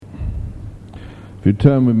If you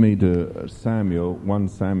turn with me to Samuel, 1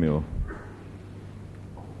 Samuel.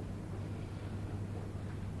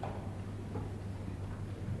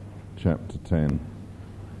 Chapter 10.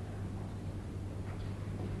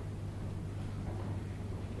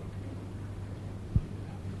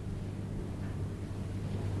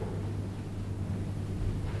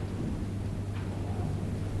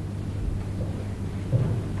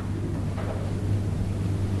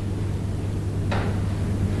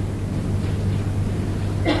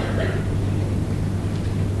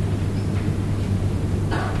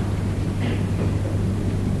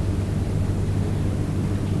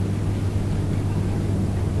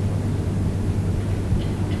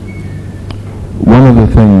 One of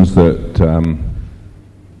the things that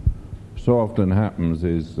so often happens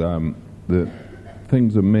is that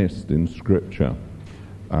things are missed in Scripture,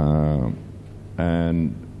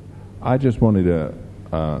 and I just wanted to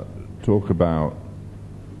talk about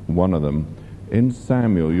one of them. In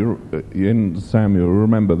Samuel,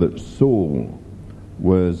 remember that Saul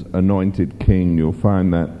was anointed king. You'll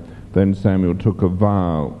find that then Samuel took a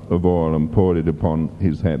vial of oil and poured it upon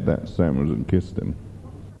his head. That Samuel and kissed him.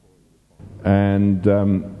 And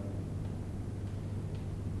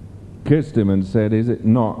kissed him and said, "Is it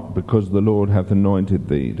not because the Lord hath anointed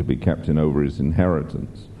thee to be captain over his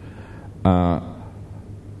inheritance?"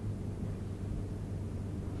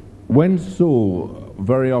 When Saul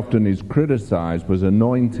very often is criticized, was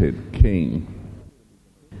anointed king,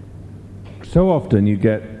 so often you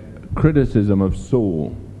get criticism of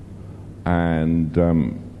Saul, and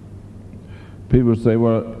people say,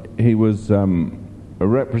 well, he was a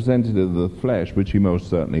representative of the flesh, which he most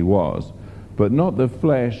certainly was, but not the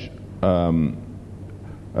flesh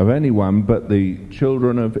of anyone but the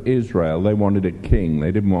children of Israel. They wanted a king.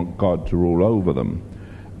 They didn't want God to rule over them.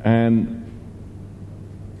 And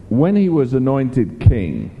when he was anointed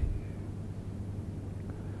king,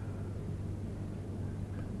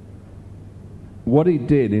 what he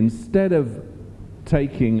did, instead of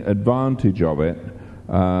taking advantage of it,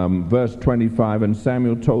 verse 25, and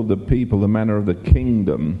Samuel told the people the manner of the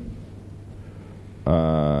kingdom.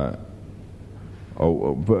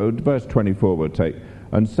 Verse 24 we'll take.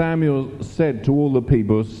 And Samuel said to all the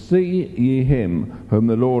people, "See ye him whom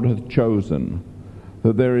the Lord hath chosen,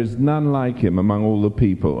 that there is none like him among all the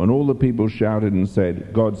people." And all the people shouted and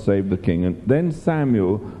said, "God save the king." And then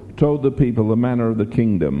Samuel told the people the manner of the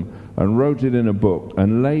kingdom, and wrote it in a book,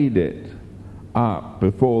 and laid it up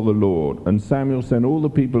before the Lord. And Samuel sent all the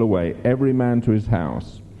people away, every man to his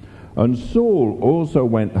house. And Saul also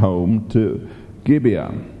went home to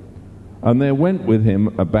Gibeah, and there went with him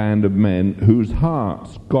a band of men whose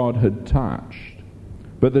hearts God had touched.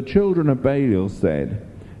 But the children of Belial said,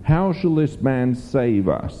 "How shall this man save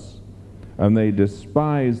us?" And they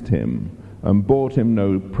despised him and brought him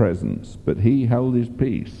no presents, but he held his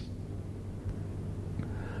peace.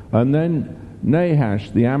 And then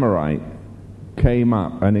Nahash the Amorite came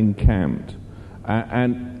up and encamped,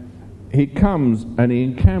 and he comes and he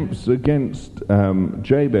encamps against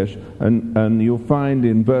Jabesh, and you'll find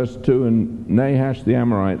in verse 2, and Nahash the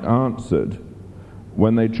Amorite answered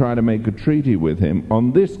when they try to make a treaty with him,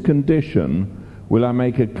 "On this condition will I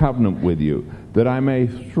make a covenant with you, that I may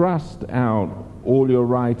thrust out all your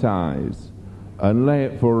right eyes and lay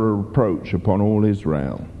it for a reproach upon all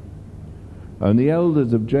Israel." And the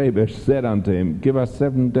elders of Jabesh said unto him, "Give us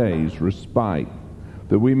 7 days respite,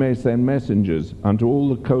 that we may send messengers unto all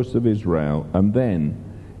the coasts of Israel, and then,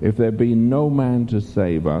 if there be no man to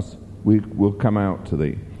save us, we will come out to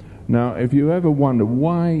thee." Now, if you ever wonder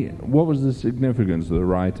what was the significance of the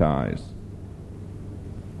right eyes?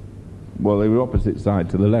 Well, they were opposite side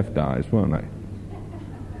to the left eyes, weren't they?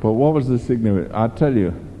 But what was the significance? I'll tell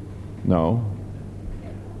you. No.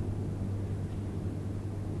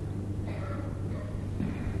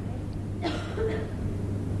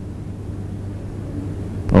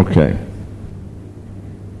 Okay.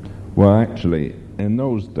 Well, actually, in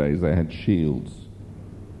those days they had shields.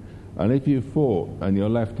 And if you fought and your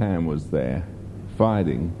left hand was there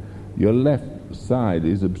fighting, your left side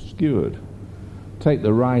is obscured. Take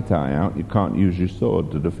the right eye out, you can't use your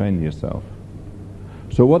sword to defend yourself.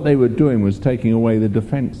 So what they were doing was taking away the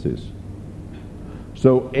defenses.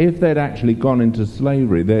 So if they'd actually gone into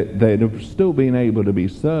slavery, they'd have still been able to be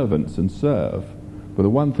servants and serve. But the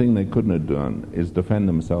one thing they couldn't have done is defend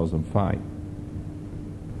themselves and fight.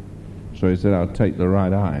 So he said, "I'll take the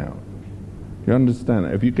right eye out." You understand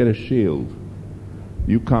that? If you get a shield,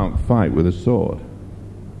 you can't fight with a sword.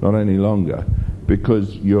 Not any longer.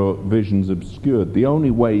 Because your vision's obscured. The only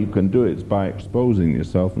way you can do it is by exposing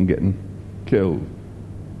yourself and getting killed.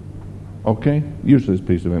 Okay? Useless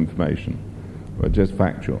piece of information. But just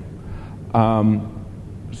factual.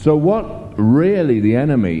 So what really the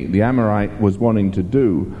enemy, the Amorite, was wanting to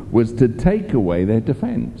do was to take away their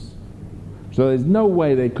defense. So there's no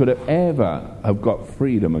way they could have ever have got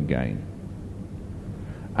freedom again.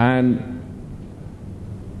 And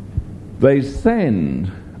they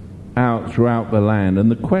send out throughout the land, and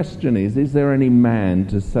the question is there any man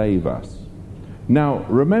to save us? Now,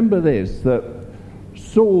 remember this, that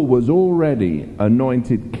Saul was already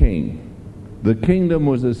anointed king. The kingdom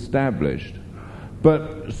was established.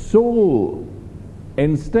 But Saul,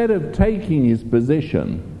 instead of taking his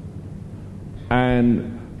position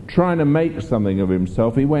and trying to make something of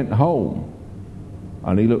himself, he went home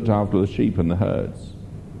and he looked after the sheep and the herds.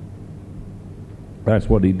 That's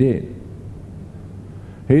what he did.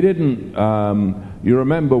 He didn't, you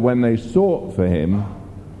remember when they sought for him,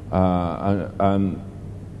 and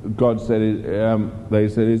God said, they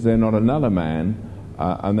said, is there not another man?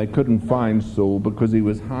 And they couldn't find Saul because he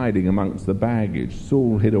was hiding amongst the baggage.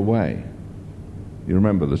 Saul hid away. You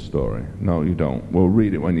remember the story? No, you don't. We'll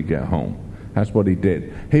read it when you get home. That's what he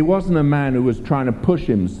did. He wasn't a man who was trying to push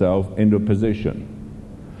himself into a position.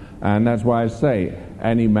 And that's why I say,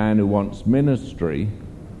 any man who wants ministry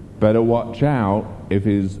better watch out if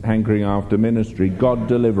he's hankering after ministry. God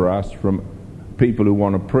deliver us from people who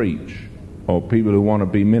want to preach or people who want to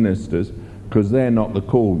be ministers, because they're not the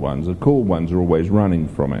called ones. The called ones are always running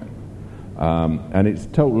from it. And it's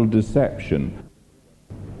total deception.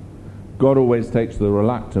 God always takes the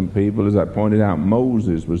reluctant people. As I pointed out,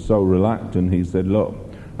 Moses was so reluctant, he said, look,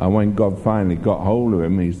 and when God finally got hold of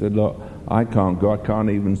him, he said, look, I can't go, I can't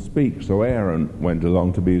even speak. So Aaron went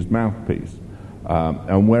along to be his mouthpiece.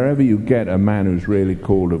 And wherever you get a man who's really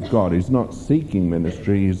called of God, he's not seeking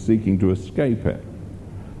ministry, he's seeking to escape it.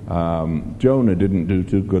 Jonah didn't do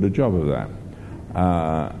too good a job of that.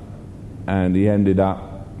 And he ended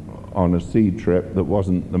up on a sea trip that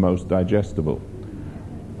wasn't the most digestible.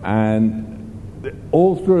 And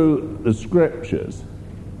all through the scriptures,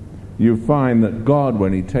 you find that God,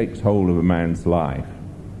 when he takes hold of a man's life,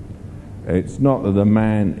 it's not that the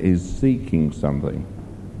man is seeking something.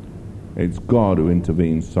 It's God who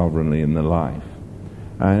intervenes sovereignly in the life.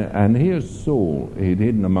 And here's Saul. He'd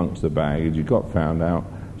hidden amongst the baggage. He got found out.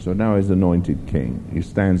 So now he's anointed king. He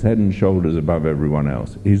stands head and shoulders above everyone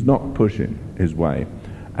else. He's not pushing his way.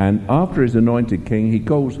 And after he's anointed king, he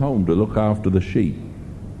goes home to look after the sheep.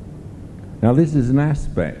 Now this is an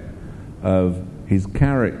aspect of his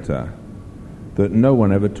character that no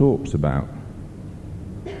one ever talks about.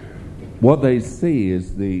 What they see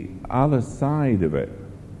is the other side of it,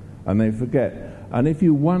 and they forget. And if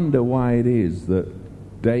you wonder why it is that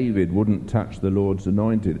David wouldn't touch the Lord's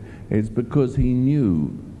anointed, it's because he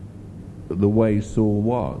knew the way Saul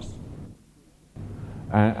was.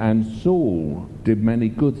 And Saul did many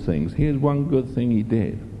good things. Here's one good thing he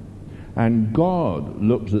did. And God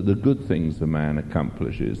looks at the good things a man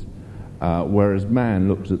accomplishes, whereas man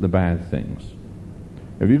looks at the bad things.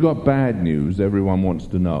 If you've got bad news, everyone wants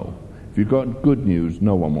to know. If you've got good news,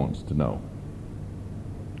 no one wants to know.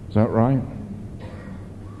 Is that right?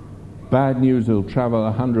 Bad news will travel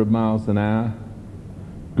 100 miles an hour.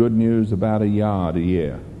 Good news about a yard a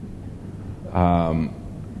year.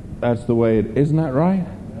 That's the way it... Isn't that right?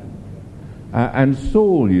 And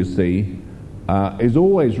Saul, you see, is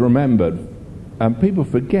always remembered, and people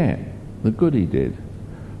forget the good he did.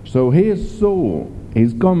 So here's Saul.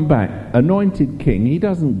 He's gone back, anointed king. He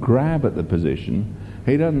doesn't grab at the position.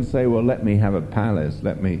 He doesn't say, well, let me have a palace.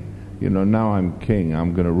 Let me, now I'm king,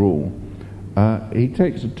 I'm going to rule. He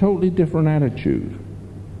takes a totally different attitude.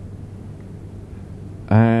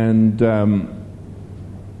 And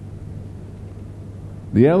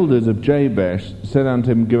the elders of Jabesh said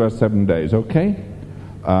unto him, give us 7 days. Okay?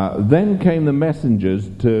 Then came the messengers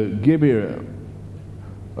to Gibeah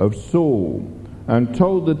of Saul, and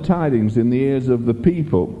told the tidings in the ears of the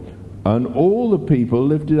people. And all the people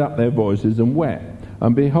lifted up their voices and wept.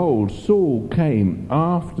 And behold, Saul came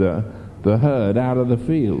after the herd out of the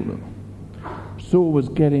field. Saul was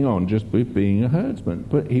getting on just with being a herdsman,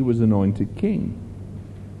 but he was anointed king.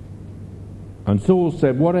 And Saul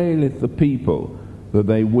said, what aileth the people that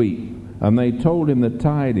they weep? And they told him the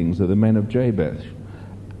tidings of the men of Jabesh.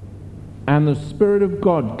 And the Spirit of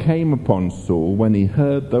God came upon Saul when he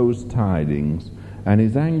heard those tidings, and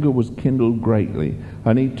his anger was kindled greatly.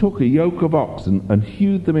 And he took a yoke of oxen and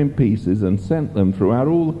hewed them in pieces, and sent them throughout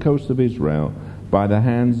all the coast of Israel by the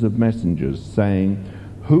hands of messengers, saying,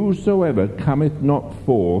 whosoever cometh not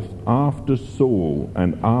forth after Saul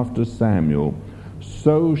and after Samuel,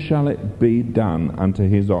 so shall it be done unto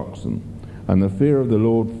his oxen. And the fear of the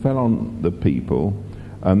Lord fell on the people,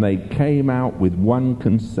 and they came out with one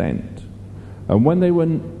consent. And when they were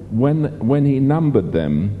when he numbered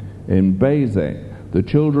them in Bezek, the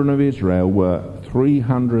children of Israel were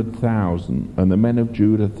 300,000, and the men of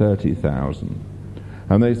Judah 30,000.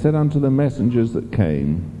 And they said unto the messengers that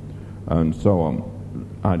came, and so on.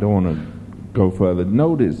 I don't want to go further.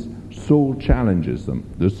 Notice, Saul challenges them.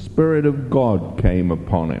 The Spirit of God came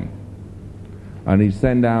upon him, and he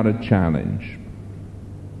sent out a challenge.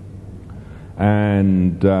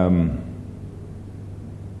 And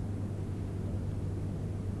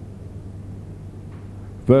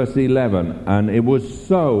verse 11, and it was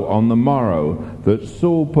so on the morrow that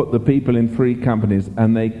Saul put the people in 3 companies,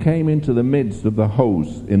 and they came into the midst of the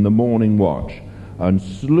host in the morning watch, and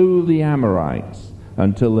slew the Amorites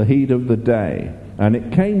until the heat of the day. And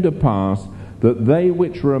it came to pass that they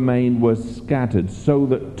which remained were scattered, so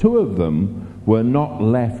that 2 of them were not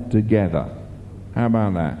left together. How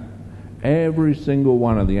about that? Every single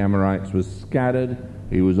one of the Amorites was scattered.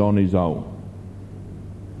 He was on his own.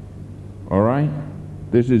 All right?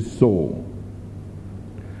 This is Saul.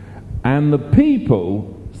 And the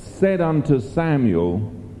people said unto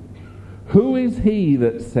Samuel, Who is he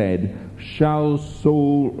that said, Shall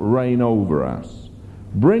Saul reign over us?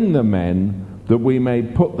 Bring the men, that we may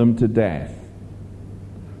put them to death.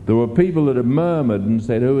 There were people that had murmured and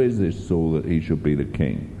said, Who is this Saul that he should be the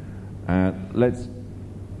king? Now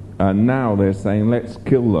they're saying, let's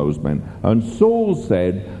kill those men. And Saul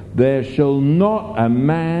said, There shall not a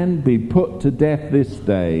man be put to death this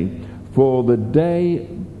day, for today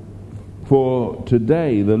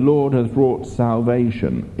the Lord hath wrought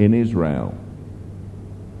salvation in Israel.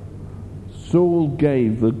 Saul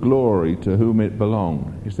gave the glory to whom it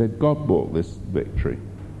belonged. He said, God brought this victory.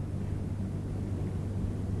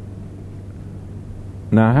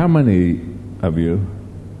 Now, how many of you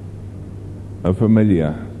are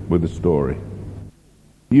familiar with the story?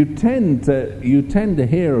 You tend to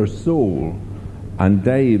hear of Saul and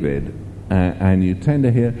David, and you tend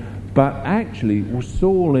to hear, but actually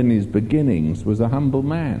Saul in his beginnings was a humble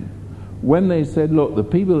man. When they said, look, the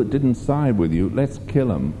people that didn't side with you, let's kill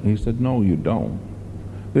them, he said, no, you don't.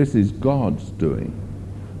 This is God's doing.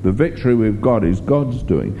 The victory we've got is God's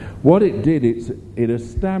doing. What it did, it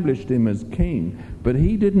established him as king, but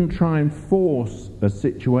he didn't try and force a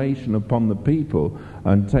situation upon the people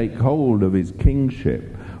and take hold of his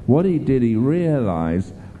kingship. What he did, he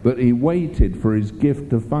realized that he waited for his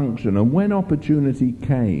gift to function, and when opportunity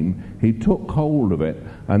came, he took hold of it,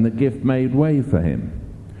 and the gift made way for him.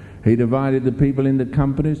 He divided the people into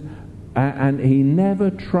companies, and he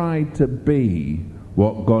never tried to be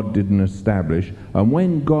what God didn't establish. And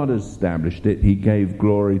when God established it, he gave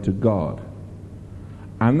glory to God.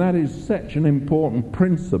 And that is such an important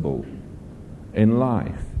principle in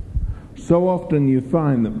life. So often you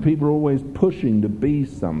find that people are always pushing to be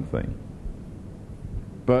something.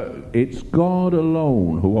 But it's God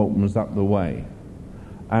alone who opens up the way.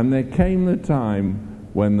 And there came the time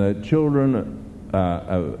when the children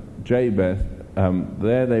of Jabez,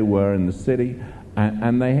 there they were in the city,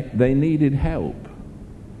 and they needed help.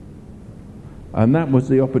 And that was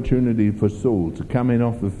the opportunity for Saul to come in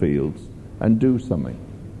off the fields and do something.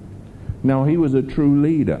 Now, he was a true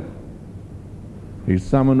leader. He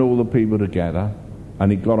summoned all the people together, and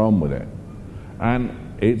he got on with it. And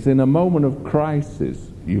it's in a moment of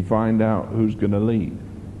crisis you find out who's going to lead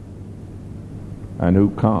and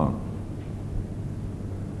who can't.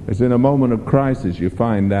 It's in a moment of crisis you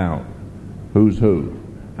find out who's who.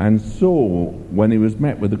 And Saul, when he was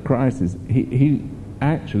met with the crisis, he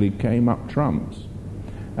actually came up trumps.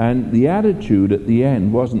 And the attitude at the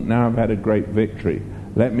end wasn't, now I've had a great victory,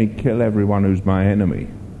 let me kill everyone who's my enemy.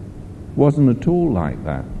 Wasn't at all like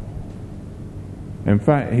that. In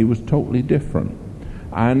fact, he was totally different.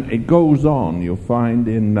 And it goes on, you'll find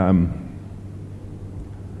in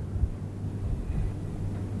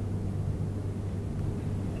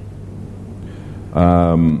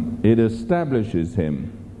it establishes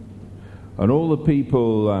him. And all the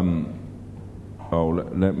people,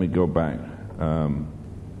 let me go back.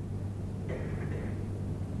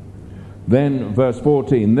 Then, verse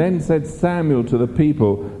 14, Then said Samuel to the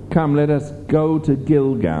people, Come, let us go to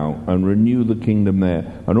Gilgal and renew the kingdom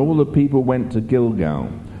there. And all the people went to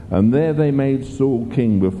Gilgal. And there they made Saul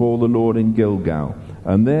king before the Lord in Gilgal.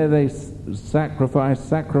 And there they sacrificed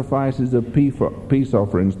sacrifices of peace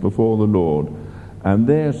offerings before the Lord. And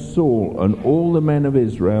there Saul and all the men of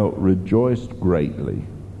Israel rejoiced greatly.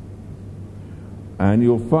 And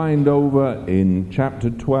you'll find over in chapter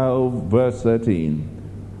 12, verse 13,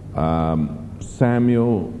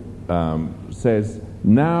 Samuel says,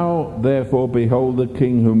 Now therefore behold the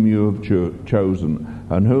king whom you have chosen,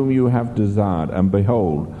 and whom you have desired, and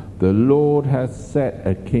behold, the Lord hath set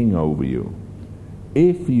a king over you.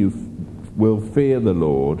 if you will fear the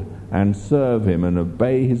Lord and serve him and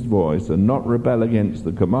obey his voice and not rebel against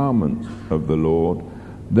the commandments of the Lord,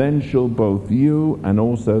 then shall both you and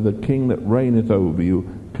also the king that reigneth over you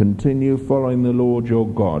continue following the Lord your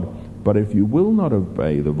God. But if you will not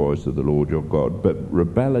obey the voice of the Lord your God, but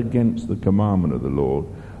rebel against the commandment of the Lord,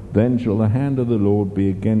 then shall the hand of the Lord be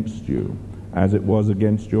against you, as it was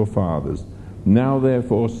against your fathers. Now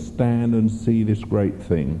therefore stand and see this great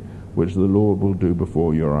thing, which the Lord will do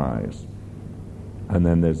before your eyes. And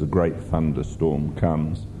then there's a great thunderstorm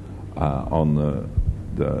comes on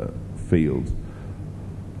the fields.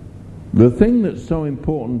 The thing that's so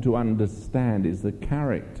important to understand is the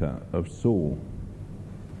character of Saul.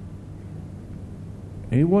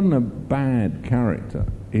 He wasn't a bad character.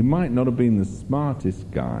 He might not have been the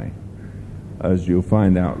smartest guy, as you'll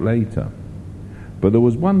find out later. But there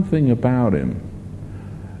was one thing about him.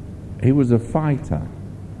 He was a fighter.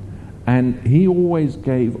 And he always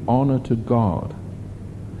gave honor to God.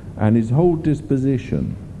 And his whole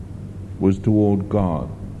disposition was toward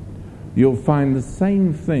God. You'll find the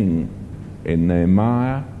same thing in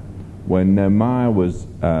Nehemiah, when Nehemiah was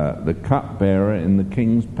the cupbearer in the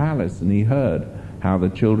king's palace, and he heard how the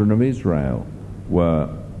children of Israel were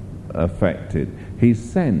affected. They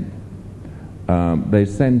sent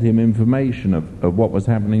him information of what was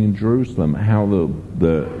happening in Jerusalem, how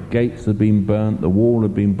the gates had been burnt, the wall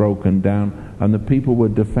had been broken down, and the people were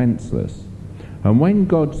defenseless. And when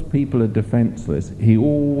God's people are defenseless, he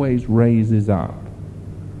always raises up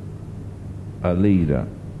a leader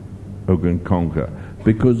who can conquer,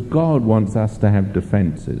 because God wants us to have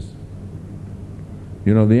defenses.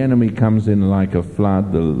 You know, the enemy comes in like a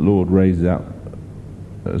flood, the Lord raises up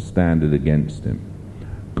a standard against him.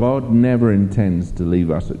 God never intends to leave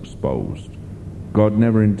us exposed. God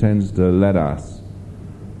never intends to let us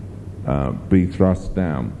be thrust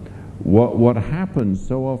down. What happens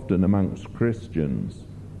so often amongst Christians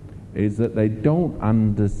is that they don't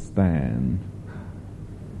understand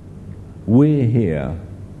we're here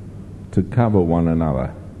to cover one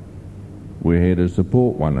another. We're here to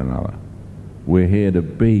support one another. We're here to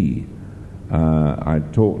be. I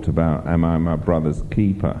talked about, am I my brother's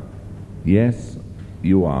keeper? Yes,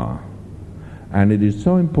 you are. And it is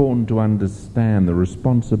so important to understand the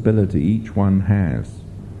responsibility each one has.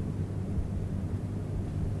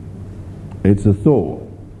 It's a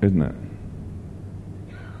thought, isn't it?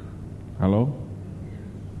 Hello?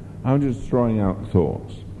 I'm just throwing out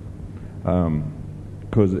thoughts.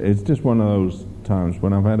 Because it's just one of those times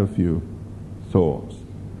when I've had a few thoughts.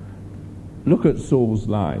 Look at Saul's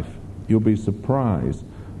life. You'll be surprised.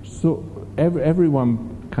 So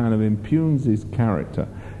everyone kind of impugns his character.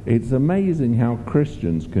 It's amazing how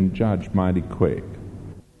Christians can judge mighty quick.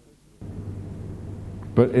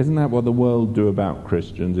 But isn't that what the world do about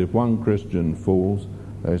Christians? If one Christian falls,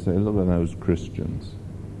 they say, look at those Christians.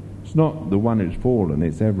 It's not the one who's fallen,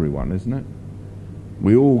 it's everyone, isn't it?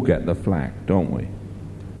 We all get the flack, don't we?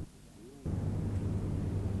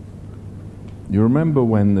 You remember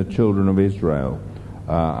when the children of Israel,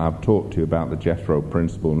 I've talked to you about the Jethro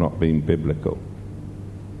principle not being biblical.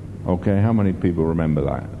 Okay, how many people remember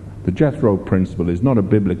that? The Jethro principle is not a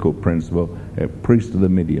biblical principle, a priest of the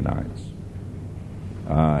Midianites.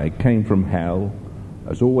 It came from hell,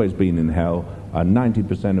 has always been in hell, and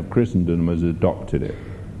 90% of Christendom has adopted it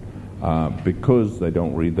because they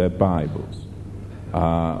don't read their Bibles.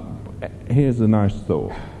 Here's a nice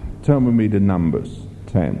thought. Turn with me to Numbers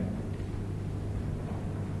 10.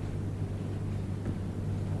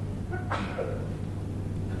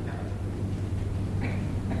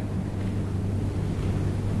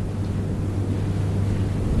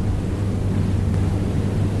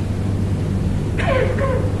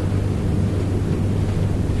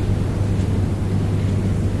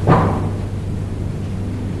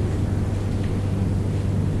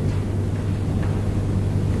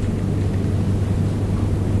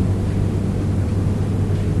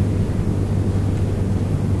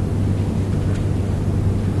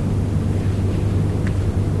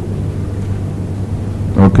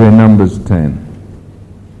 Okay, Numbers 10.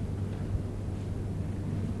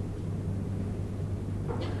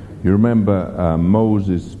 You remember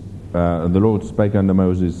Moses, the Lord spake unto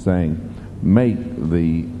Moses, saying, make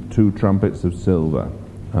the 2 trumpets of silver.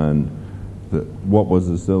 And what was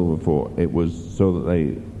the silver for? It was so that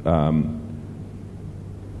they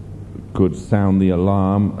could sound the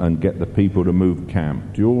alarm and get the people to move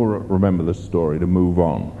camp. Do you all remember the story, to move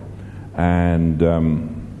on? And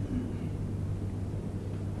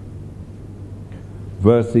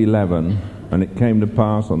verse 11, and it came to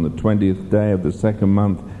pass on the 20th day of the 2nd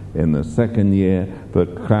month In the second year, the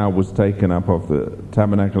cloud was taken up off the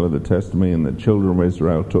tabernacle of the testimony, and the children of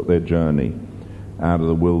Israel took their journey out of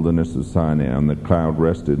the wilderness of Sinai, and the cloud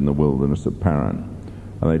rested in the wilderness of Paran.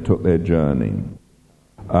 And they took their journey.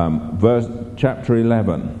 Chapter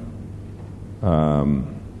 11,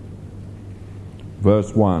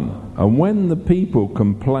 verse 1. And when the people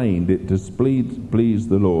complained, it displeased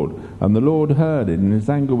the Lord. And the Lord heard it, and his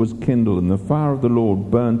anger was kindled, and the fire of the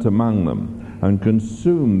Lord burnt among them, and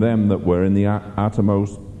consumed them that were in the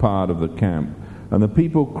uttermost part of the camp. And the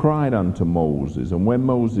people cried unto Moses, and when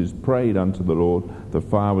Moses prayed unto the Lord, the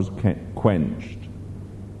fire was quenched.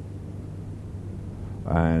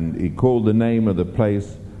 And he called the name of the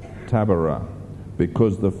place Taberah,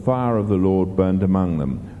 because the fire of the Lord burned among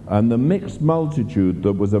them. And the mixed multitude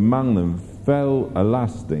that was among them fell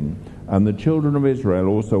a-lusting, and the children of Israel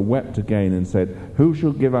also wept again, and said, Who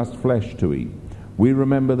shall give us flesh to eat? We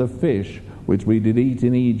remember the fish which we did eat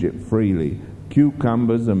in Egypt freely,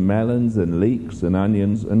 cucumbers and melons and leeks and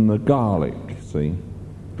onions and the garlic. See,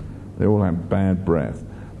 they all have bad breath.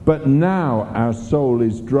 But now our soul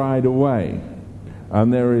is dried away,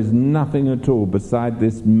 and there is nothing at all beside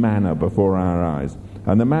this manna before our eyes.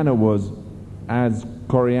 And the manna was as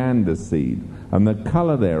coriander seed, and the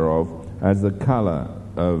colour thereof as the colour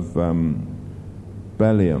of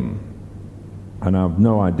bdellium. And I have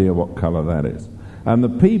no idea what colour that is. And the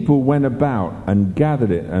people went about and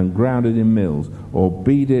gathered it and ground it in mills, or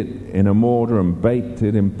beat it in a mortar and baked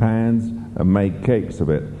it in pans and made cakes of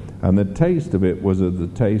it. And the taste of it was as the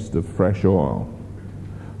taste of fresh oil.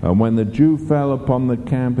 And when the dew fell upon the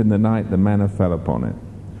camp in the night, the manna fell upon it.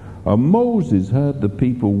 And Moses heard the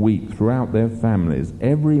people weep throughout their families,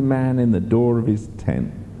 every man in the door of his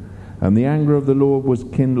tent. And the anger of the Lord was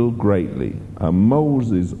kindled greatly, and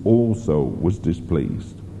Moses also was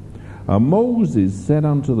displeased. And Moses said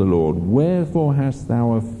unto the Lord, Wherefore hast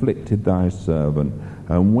thou afflicted thy servant?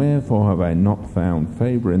 And wherefore have I not found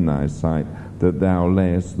favour in thy sight, that thou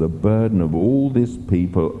layest the burden of all this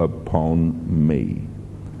people upon me?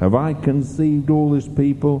 Have I conceived all this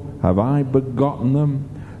people? Have I begotten them?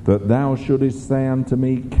 That thou shouldest say unto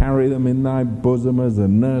me, Carry them in thy bosom, as a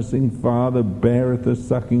nursing father beareth a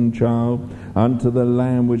sucking child, unto the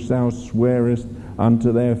land which thou swearest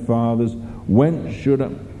unto their fathers. Whence should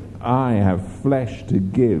I have flesh to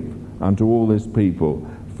give unto all this people?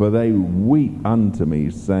 For they weep unto me,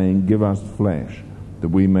 saying, Give us flesh, that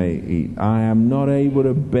we may eat. I am not able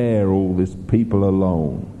to bear all this people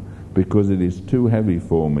alone, because it is too heavy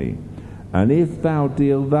for me. And if thou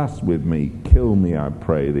deal thus with me, kill me, I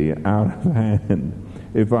pray thee, out of hand.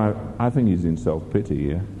 I think he's in self-pity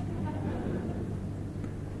here.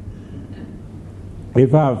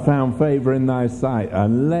 If I have found favour in thy sight,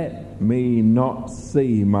 and let me not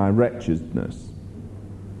see my wretchedness.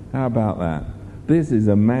 How about that? This is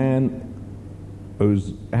a man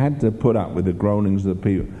who's had to put up with the groanings of the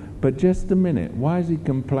people. But just a minute, why is he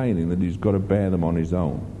complaining that he's got to bear them on his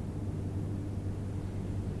own?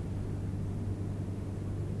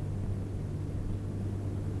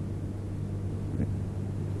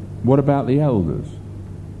 What about the elders?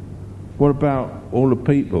 What about all the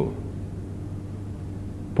people?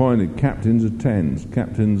 Appointed captains of tens,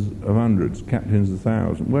 captains of hundreds, captains of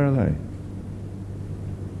thousands. Where are they?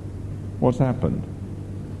 What's happened?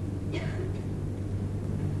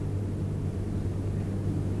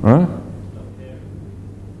 Huh?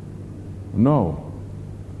 No.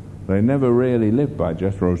 They never really lived by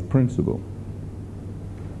Jethro's principle.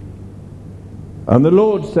 And the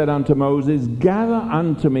Lord said unto Moses, Gather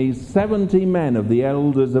unto me 70 men of the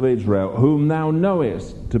elders of Israel, whom thou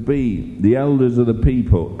knowest to be the elders of the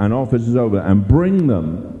people and officers over, and bring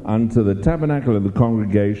them unto the tabernacle of the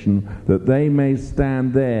congregation, that they may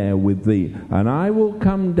stand there with thee. And I will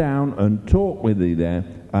come down and talk with thee there,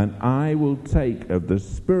 and I will take of the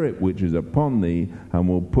Spirit which is upon thee, and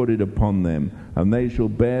will put it upon them. And they shall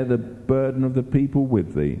bear the burden of the people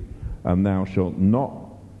with thee, and thou shalt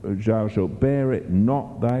bear it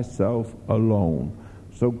not thyself alone.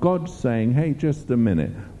 So God's saying, hey, just a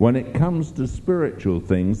minute. When it comes to spiritual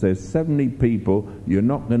things, there's 70 people. You're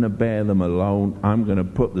not going to bear them alone. I'm going to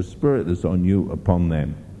put the Spirit that's on you upon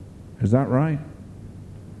them. Is that right?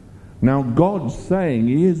 Now, God's saying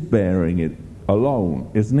he is bearing it alone,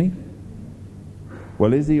 isn't he?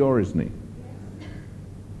 Well, is he or isn't he?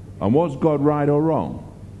 And was God right or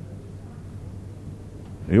wrong?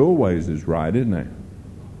 He always is right, isn't he?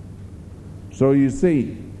 So you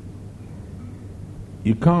see,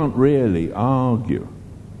 you can't really argue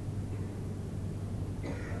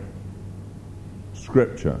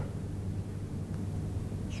Scripture.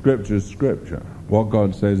 Scripture is Scripture. What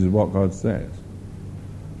God says is what God says.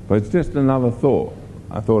 But it's just another thought.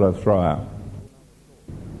 I thought I'd throw out.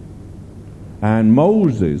 And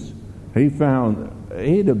Moses, he'd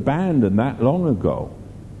abandoned that long ago.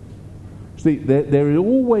 See, there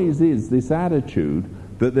always is this attitude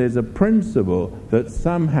that there's a principle that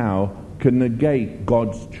somehow can negate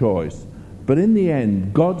God's choice. But in the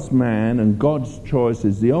end, God's man and God's choice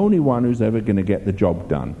is the only one who's ever going to get the job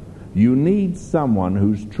done. You need someone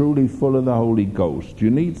who's truly full of the Holy Ghost. You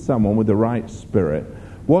need someone with the right spirit.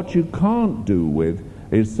 What you can't do with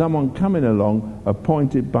is someone coming along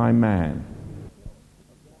appointed by man.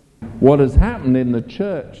 What has happened in the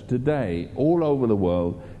church today, all over the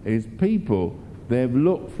world, is people, they've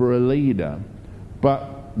looked for a leader,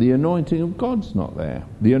 but the anointing of God's not there.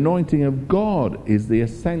 The anointing of God is the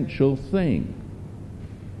essential thing.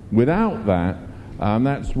 Without that,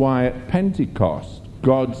 that's why at Pentecost,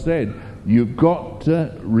 God said, you've got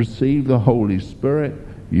to receive the Holy Spirit.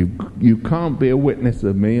 You can't be a witness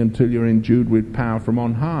of me until you're endued with power from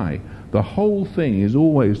on high. The whole thing is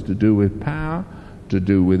always to do with power, to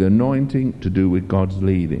do with anointing, to do with God's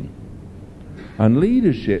leading. And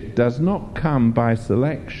leadership does not come by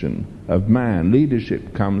selection of man.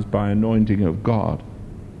 Leadership comes by anointing of God.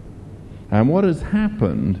 And what has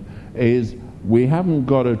happened is we haven't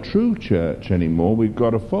got a true church anymore. We've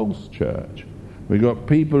got a false church. We've got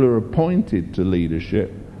people who are appointed to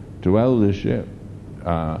leadership, to eldership.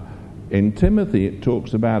 In Timothy it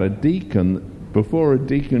talks about a deacon. Before a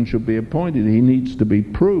deacon should be appointed, he needs to be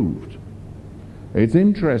proved. It's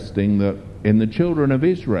interesting that in the children of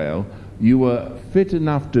Israel, you were fit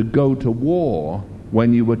enough to go to war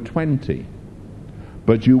when you were 20,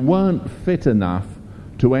 but you weren't fit enough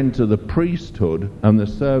to enter the priesthood and the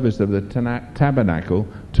service of the tabernacle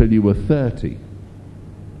till you were 30.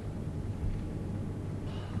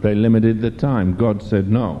 They limited the time. God said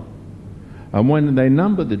no. And when they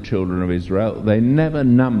numbered the children of Israel, they never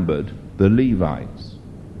numbered the Levites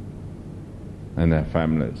and their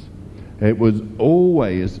families. It was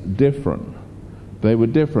always different. They were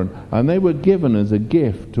different. And they were given as a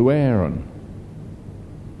gift to Aaron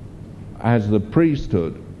as the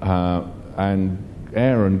priesthood, and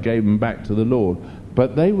Aaron gave them back to the Lord.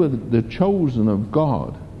 But they were the chosen of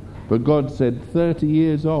God. But God said 30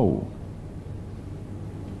 years old.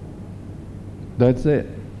 That's it.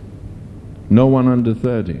 No one under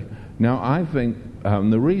 30. Now I think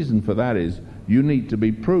the reason for that is you need to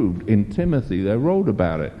be proved. In Timothy they wrote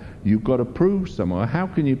about it. You've got to prove someone. How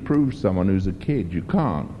can you prove someone who's a kid? You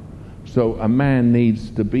can't. So a man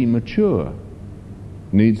needs to be mature,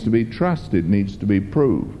 needs to be trusted, needs to be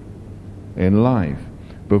proved in life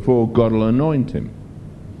before God will anoint him.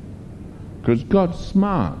 Because God's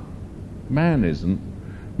smart. Man isn't.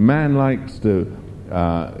 Man likes to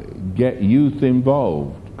get youth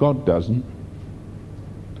involved. God doesn't.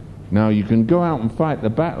 Now you can go out and fight the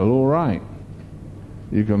battle, all right.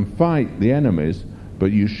 You can fight the enemies,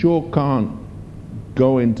 but you sure can't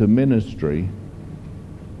go into ministry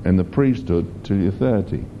and the priesthood till you're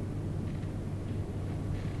 30.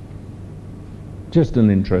 Just an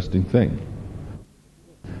interesting thing.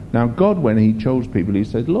 Now God, when he chose people, he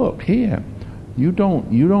said, look, here, you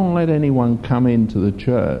don't let anyone come into the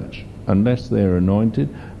church unless they're anointed,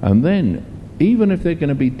 and then, even if they're going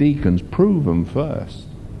to be deacons, prove them first.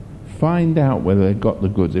 Find out whether they've got the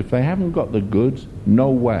goods. If they haven't got the goods, no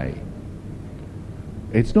way.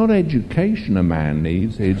 It's not education a man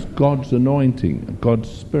needs, it's God's anointing, God's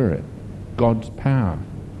Spirit, God's power.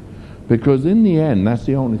 Because in the end, that's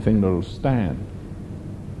the only thing that will stand.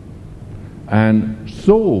 And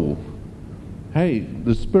Saul, hey,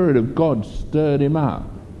 the Spirit of God stirred him up.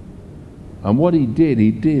 And what he did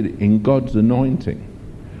in God's anointing.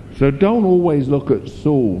 So don't always look at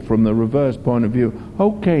Saul from the reverse point of view.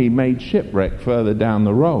 Okay, he made shipwreck further down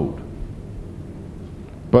the road.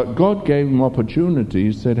 But God gave him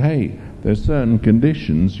opportunities, said, hey, there's certain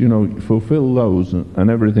conditions, fulfill those and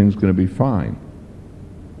everything's going to be fine.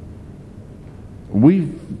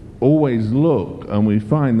 We always look and we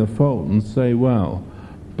find the fault and say, well,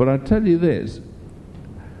 but I tell you this,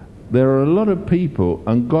 there are a lot of people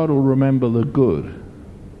and God will remember the good.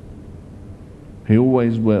 He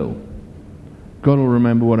always will. God will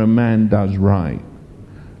remember what a man does right.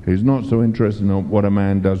 He's not so interested in what a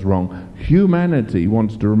man does wrong. Humanity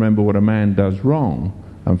wants to remember what a man does wrong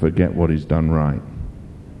and forget what he's done right.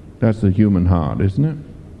 That's the human heart, isn't it?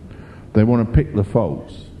 They want to pick the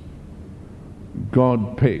faults.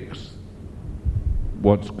 God picks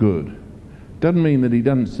what's good. Doesn't mean that he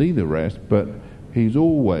doesn't see the rest, but he's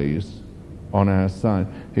always on our side.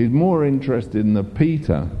 He's more interested in the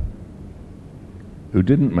Peter who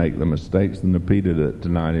didn't make the mistakes than the Peter that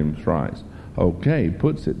denied him thrice. Okay, he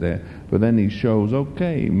puts it there, but then he shows,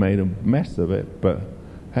 okay, he made a mess of it, but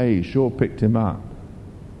hey, he sure picked him up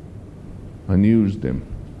and used him.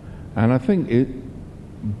 And I think it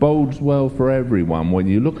bodes well for everyone when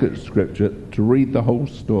you look at Scripture to read the whole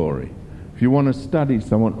story. If you want to study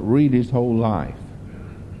someone, read his whole life.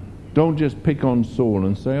 Don't just pick on Saul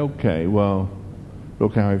and say, okay, well,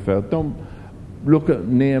 look how he felt. Don't look at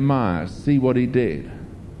Nehemiah, see what he did.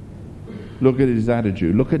 Look at his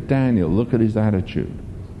attitude. Look at Daniel, look at his attitude.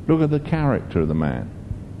 Look at the character of the man.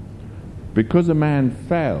 Because a man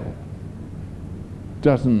fell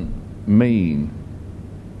doesn't mean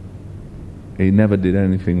he never did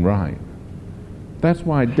anything right. That's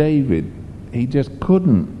why David, he just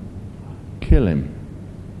couldn't kill him.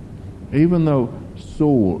 Even though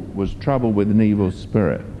Saul was troubled with an evil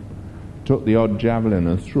spirit, took the odd javelin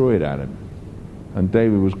and threw it at him, and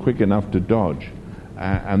David was quick enough to dodge,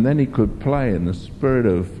 and then he could play, and the spirit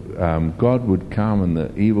of God would come and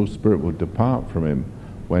the evil spirit would depart from him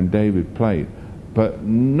when David played. But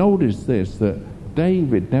notice this, that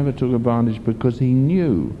David never took advantage because he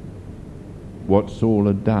knew what Saul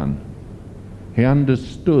had done. He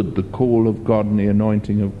understood the call of God and the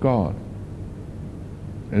anointing of God.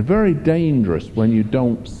 It's very dangerous when you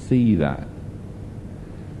don't see that.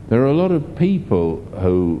 There are a lot of people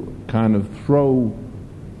who kind of throw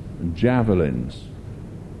javelins,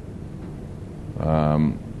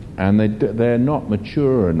 and they're not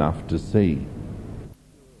mature enough to see.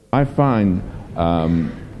 I find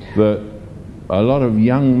that a lot of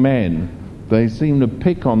young men, they seem to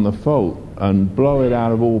pick on the fault and blow it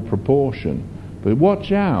out of all proportion. But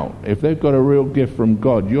watch out, if they've got a real gift from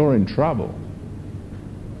God, you're in trouble.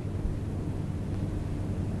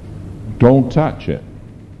 Don't touch it.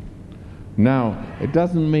 Now, it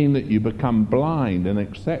doesn't mean that you become blind and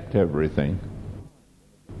accept everything.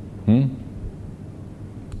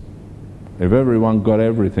 If everyone got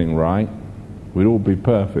everything right, we'd all be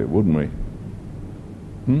perfect, wouldn't we?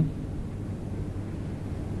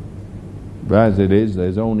 But as it is,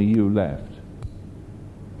 there's only you left.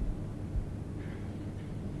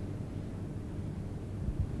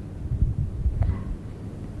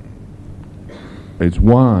 It's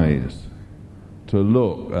wise to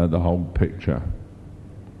look at the whole picture.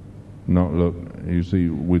 Not look, you see,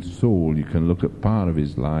 with Saul, you can look at part of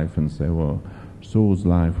his life and say, well, Saul's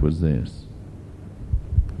life was this.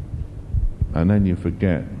 And then you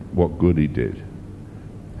forget what good he did.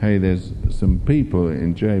 Hey, there's some people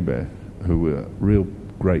in Jabesh who were real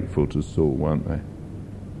grateful to Saul, weren't they?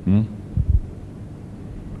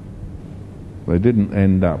 They didn't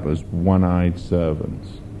end up as one-eyed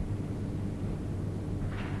servants.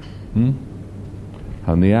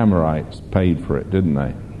 And the Amorites paid for it, didn't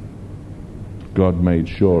they? God made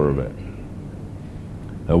sure of it.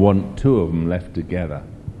 There weren't two of them left together.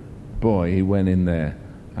 Boy, he went in there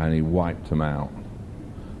and he wiped them out.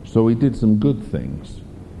 So he did some good things.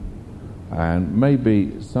 And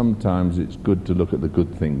maybe sometimes it's good to look at the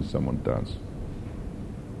good things someone does.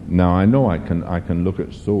 Now I know I can look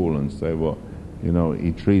at Saul and say, well, you know,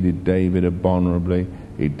 he treated David abominably,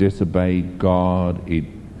 he disobeyed God, he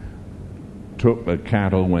took the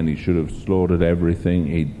cattle when he should have slaughtered everything.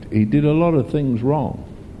 He did a lot of things wrong.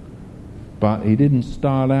 But he didn't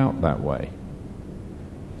start out that way.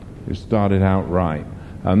 He started out right.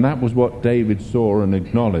 And that was what David saw and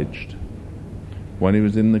acknowledged. When he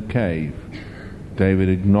was in the cave, David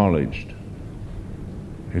acknowledged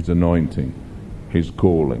his anointing, his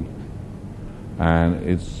calling. And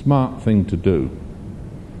it's a smart thing to do.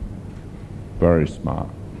 Very smart.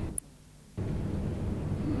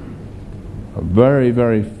 Very,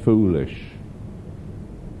 very foolish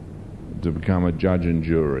to become a judge and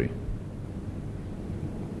jury.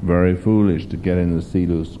 Very foolish to get in the seat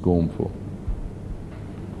of the scornful.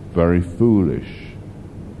 Very foolish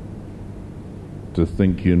to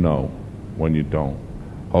think you know when you don't.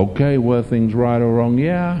 Okay, were things right or wrong?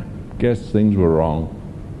 Yeah, guess things were wrong.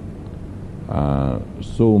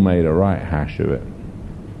 Saul made a right hash of it.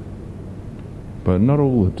 But not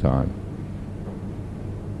all the time.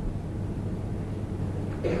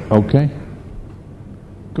 Okay?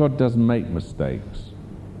 God doesn't make mistakes.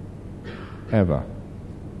 Ever.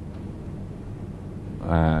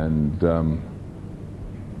 And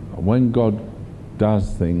when God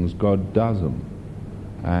does things, God does them.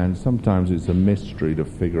 And sometimes it's a mystery to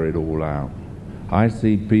figure it all out. I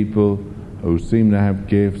see people who seem to have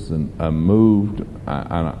gifts and are moved,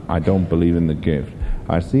 and I don't believe in the gift.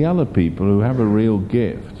 I see other people who have a real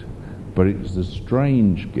gift, but it's a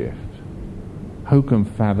strange gift. Who can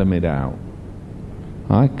fathom it out?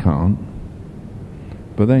 I can't.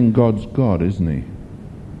 But then God's God, isn't he?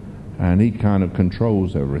 And he kind of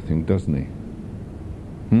controls everything, doesn't he?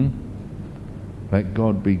 Let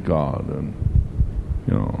God be God. And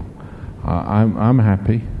You know, I'm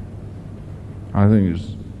happy. I think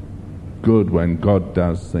it's good when God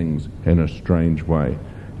does things in a strange way.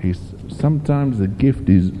 Sometimes the gift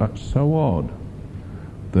is so odd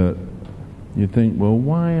that you think, well,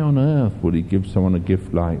 why on earth would he give someone a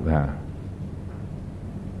gift like that?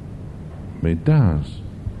 It does.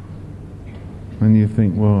 And you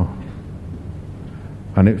think, well,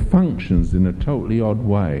 and it functions in a totally odd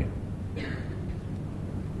way.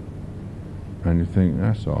 And you think,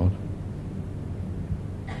 that's odd.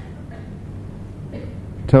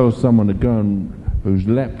 Tell someone to go who's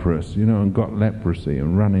leprous, and got leprosy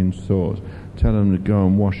and running sores, tell them to go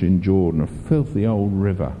and wash in Jordan, a filthy old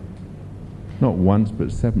river. Not once,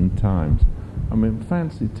 but 7 times. I mean,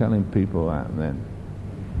 fancy telling people that then.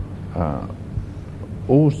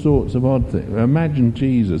 All sorts of odd things. Imagine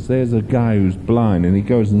Jesus, there's a guy who's blind and he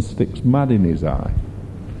goes and sticks mud in his eye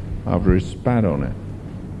after he spat on it.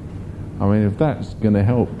 I mean, if that's going to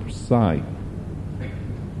help sight,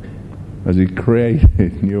 as he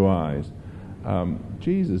created new eyes,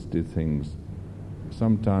 Jesus did things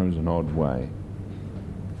sometimes an odd way.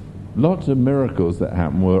 Lots of miracles that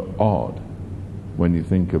happened were odd when you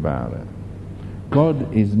think about it.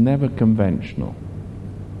 God is never conventional.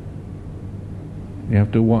 You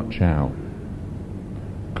have to watch out,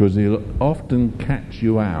 because he'll often catch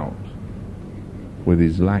you out with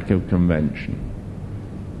his lack of convention.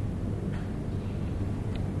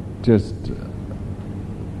 Just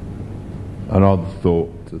an odd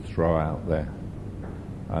thought to throw out there.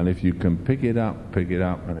 And if you can pick it up, pick it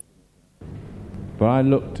up. But I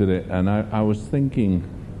looked at it and I was thinking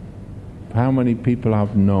how many people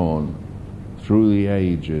I've known through the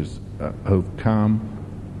ages who've come.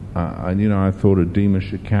 And I thought of Demas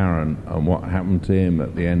Shakaran and what happened to him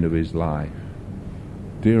at the end of his life.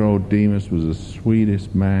 Dear old Demas was the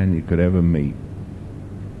sweetest man you could ever meet.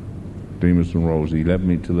 Demas and Rosie led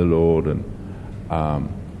me to the Lord, and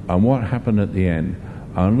what happened at the end?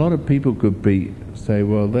 And a lot of people could say,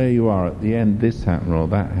 well, there you are, at the end this happened or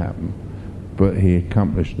that happened, but he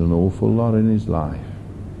accomplished an awful lot in his life.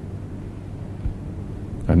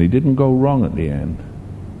 And he didn't go wrong at the end.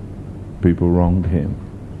 People wronged him.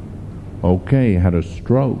 Okay, he had a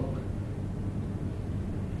stroke.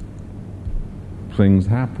 Things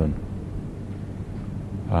happen.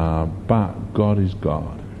 But God is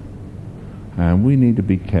God. And we need to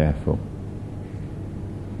be careful.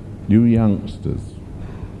 You youngsters,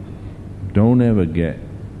 don't ever get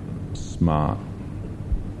smart,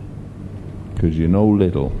 because you know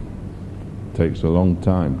little. It takes a long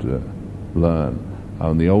time to learn.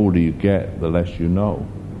 And the older you get, the less you know.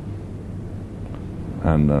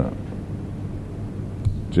 And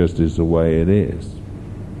just is the way it is.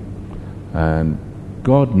 And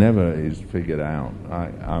God never is figured out.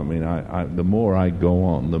 I mean, the more I go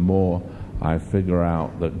on, the more I figure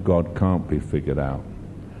out that God can't be figured out.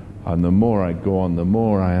 And the more I go on, the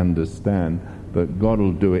more I understand that God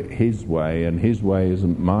will do it His way, and His way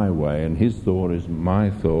isn't my way, and His thought isn't my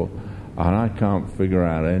thought, and I can't figure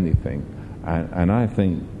out anything. And I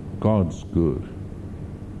think God's good.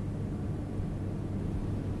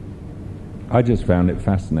 I just found it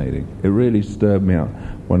fascinating. It really stirred me up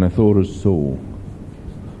when I thought of Saul.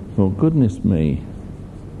 I thought, goodness me,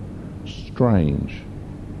 strange.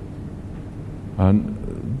 And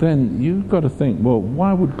then you've got to think, well,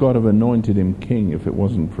 why would God have anointed him king if it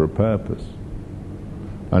wasn't for a purpose?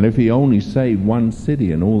 And if he only saved one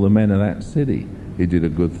city and all the men of that city, he did a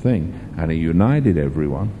good thing. And he united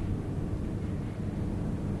everyone.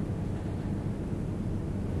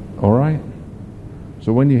 All right?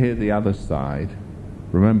 So when you hear the other side,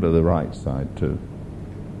 remember the right side too.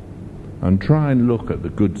 And try and look at the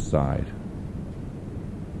good side.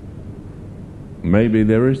 Maybe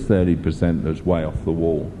there is 30% that's way off the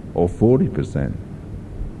wall, or 40%.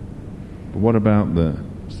 But what about the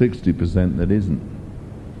 60% that isn't?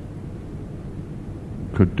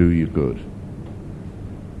 Could do you good.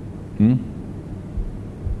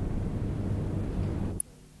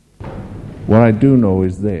 What I do know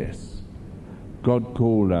is this. God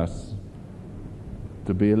called us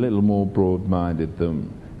to be a little more broad-minded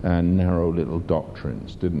than narrow little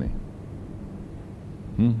doctrines, didn't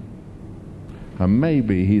he? And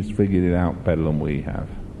maybe he's figured it out better than we have.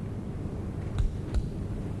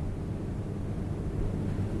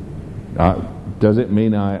 Does it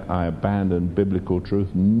mean I abandon biblical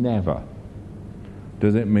truth? Never.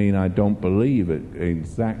 Does it mean I don't believe it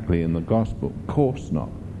exactly in the gospel? Of course not.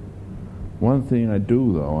 One thing I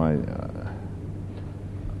do, though,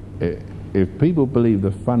 if people believe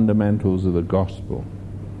the fundamentals of the gospel,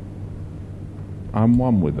 I'm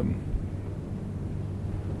one with them.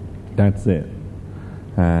 That's it.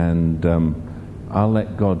 And I'll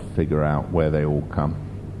let God figure out where they all come.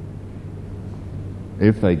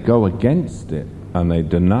 If they go against it and they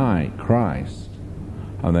deny Christ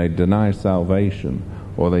and they deny salvation,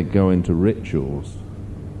 or they go into rituals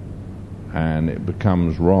and it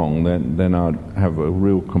becomes wrong, then I'd have a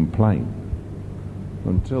real complaint.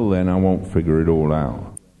 Until then, I won't figure it all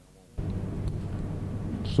out.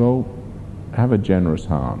 So, have a generous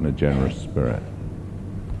heart and a generous spirit.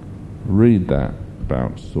 Read that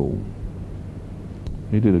about Saul.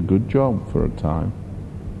 He did a good job for a time.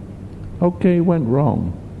 Okay, he went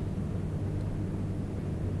wrong.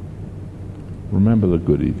 Remember the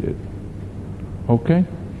good he did. Okay?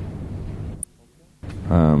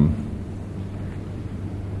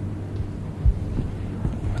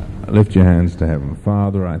 Lift your hands to heaven.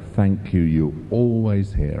 Father, I thank you. You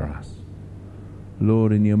always hear us.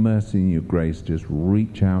 Lord, in your mercy and your grace, just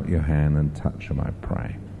reach out your hand and touch them, I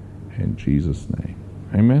pray. In Jesus' name.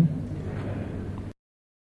 Amen.